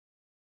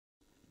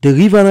The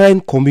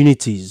riverine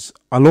communities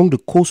along the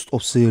coast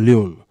of Sierra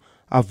Leone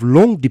have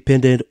long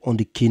depended on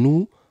the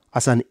canoe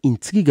as an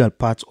integral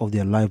part of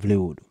their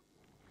livelihood.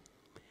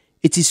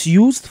 It is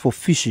used for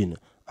fishing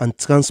and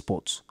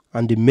transport,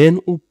 and the men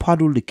who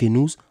paddle the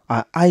canoes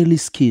are highly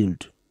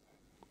skilled.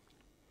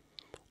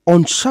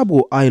 On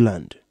Sherbro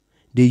Island,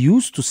 they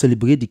used to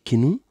celebrate the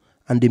canoe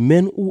and the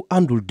men who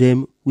handle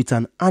them with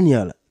an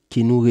annual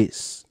canoe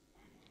race.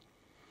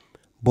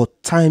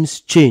 But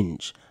times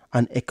change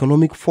and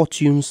economic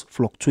fortunes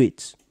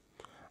fluctuate,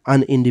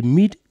 and in the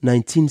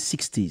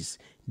mid-1960s,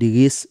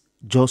 the race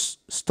just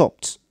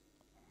stopped.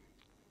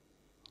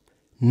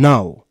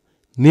 Now,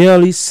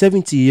 nearly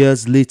 70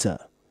 years later,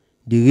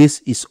 the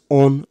race is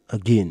on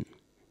again.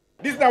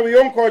 This is our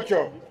own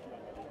culture.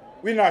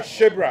 We na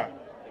Sherbro,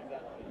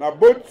 na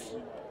boat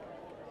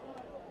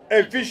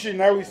and fishing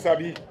now we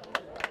sabi.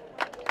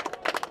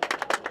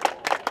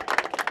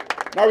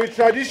 Now with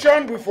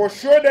tradition, we for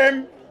show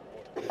them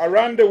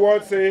around the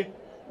world say,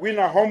 we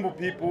na humble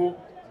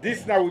people,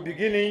 this now we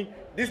beginning,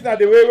 this now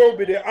the way we will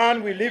be the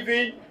end we live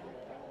in,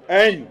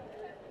 and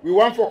we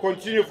want for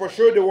continue for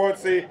show the world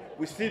say,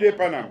 we still the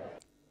Panam.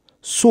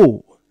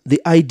 So,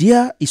 the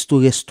idea is to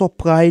restore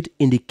pride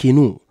in the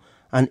canoe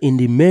and in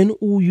the men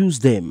who use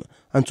them,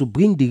 and to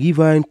bring the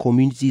riverine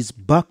communities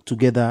back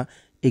together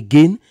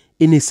again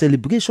in a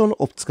celebration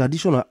of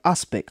traditional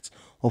aspects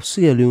of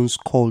Sierra Leone's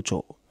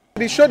culture.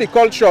 They show the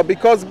culture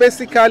because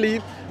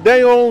basically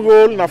their own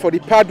role now for the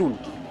paddle,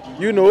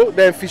 you know,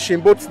 them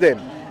fishing boats them.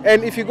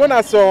 And if you go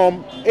to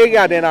some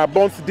area then are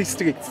Bonthe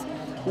district,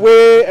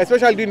 where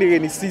especially during the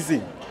rainy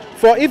season,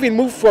 for even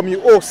move from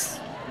your house,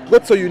 go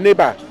to your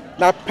neighbor.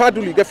 Now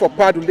paddle you get for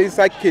paddle, they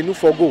inside canoe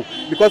for go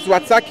because we're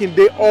attacking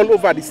they all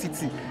over the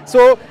city.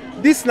 So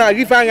this now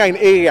riverine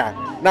area,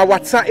 now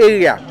water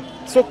area.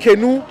 So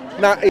canoe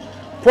now a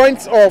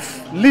point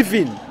of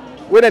living,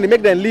 where they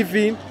make them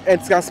living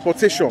and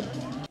transportation.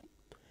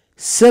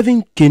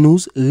 7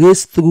 canoes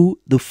race through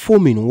the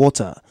foaming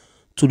water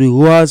to the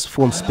roars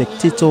from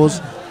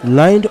spectators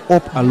lined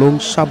up along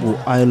Sherbro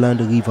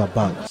Island river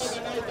banks.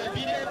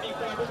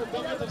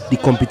 The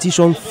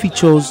competition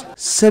features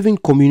 7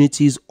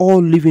 communities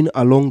all living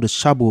along the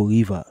Sherbro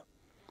River.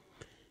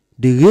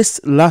 The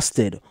race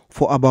lasted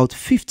for about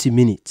 50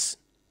 minutes.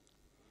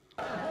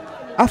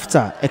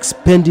 After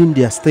expending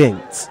their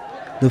strength,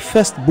 the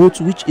first boat,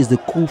 which is the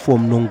crew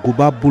from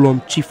Nongoba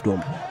Bulom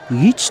Chiefdom,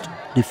 reached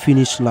the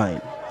finish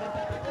line.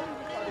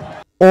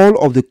 All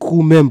of the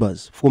crew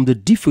members from the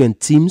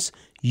different teams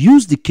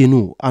use the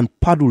canoe and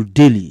paddle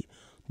daily,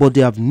 but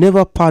they have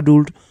never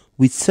paddled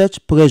with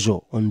such pressure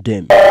on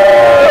them.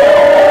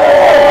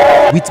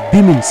 With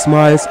beaming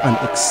smiles and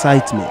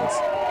excitement,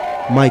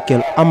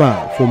 Michael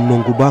Amar from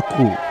Nongoba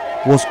crew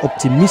was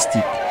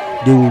optimistic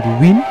they would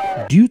win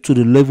due to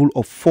the level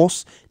of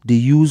force they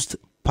used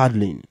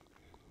paddling.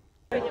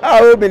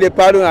 I will be the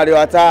paddle at the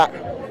water.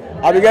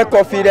 I will get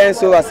confidence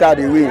so as I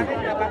win.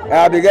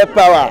 I will get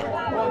power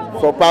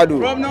for paddle.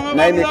 Now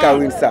make a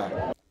win,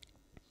 sir.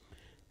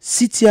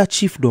 Sitia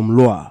Chiefdom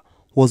Lower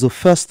was the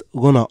first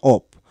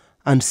runner-up,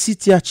 and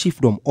Sitia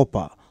Chiefdom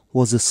Upper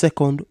was the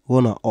second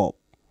runner-up.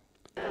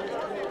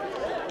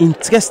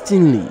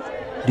 Interestingly,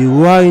 the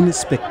roaring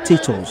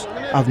spectators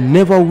have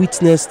never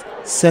witnessed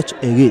such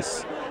a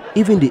race.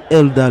 Even the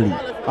elderly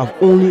have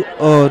only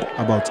heard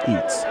about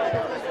it.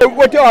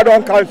 What I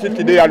don't can see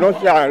today, I don't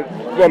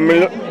see from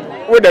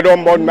where they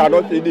don't born me, I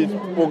don't see this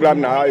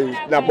program now.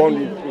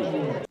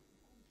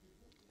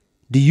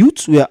 The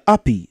youths were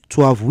happy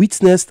to have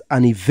witnessed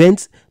an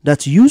event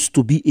that used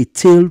to be a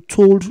tale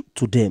told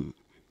to them.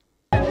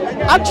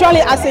 Actually,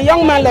 as a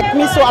young man like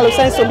me, so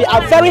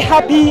I'm very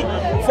happy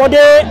for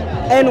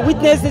and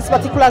witness this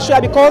particular show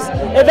because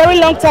a very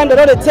long time they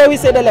don't tell we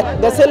say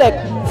they say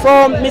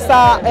from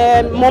Mr.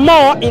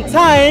 Momo in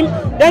time,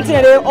 then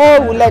they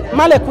all will like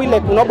Malek will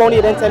like not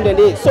only then time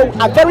they. So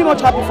I'm very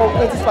much happy for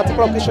this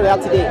particular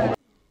occasion today.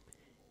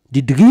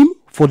 The dream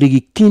for the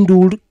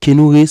rekindled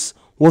canoe race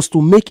was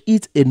to make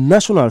it a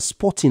national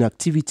sporting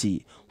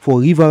activity for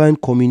riverine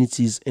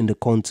communities in the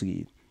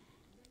country.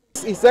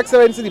 His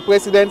Excellency the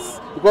President,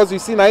 because you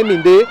see now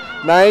in day,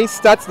 now he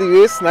starts the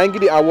race, now he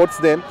give the awards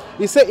them.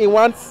 He said he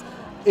wants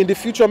in the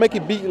future make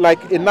it be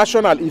like a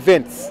national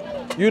event.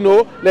 You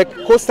know, like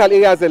coastal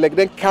areas like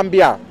then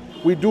Cambia,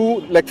 we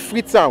do like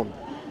Freetown,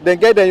 then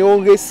get their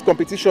own race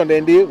competition,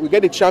 then we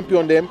get the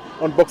champion them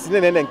on boxing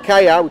and then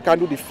Kaya, we can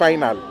do the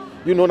final.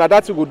 You know, now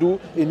that we will do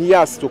in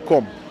years to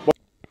come. But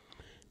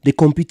the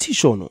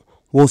competition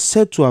was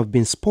said to have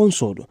been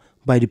sponsored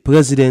by the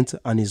president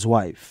and his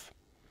wife.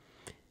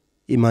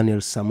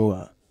 Emmanuel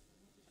Samoa,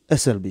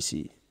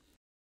 SLBC.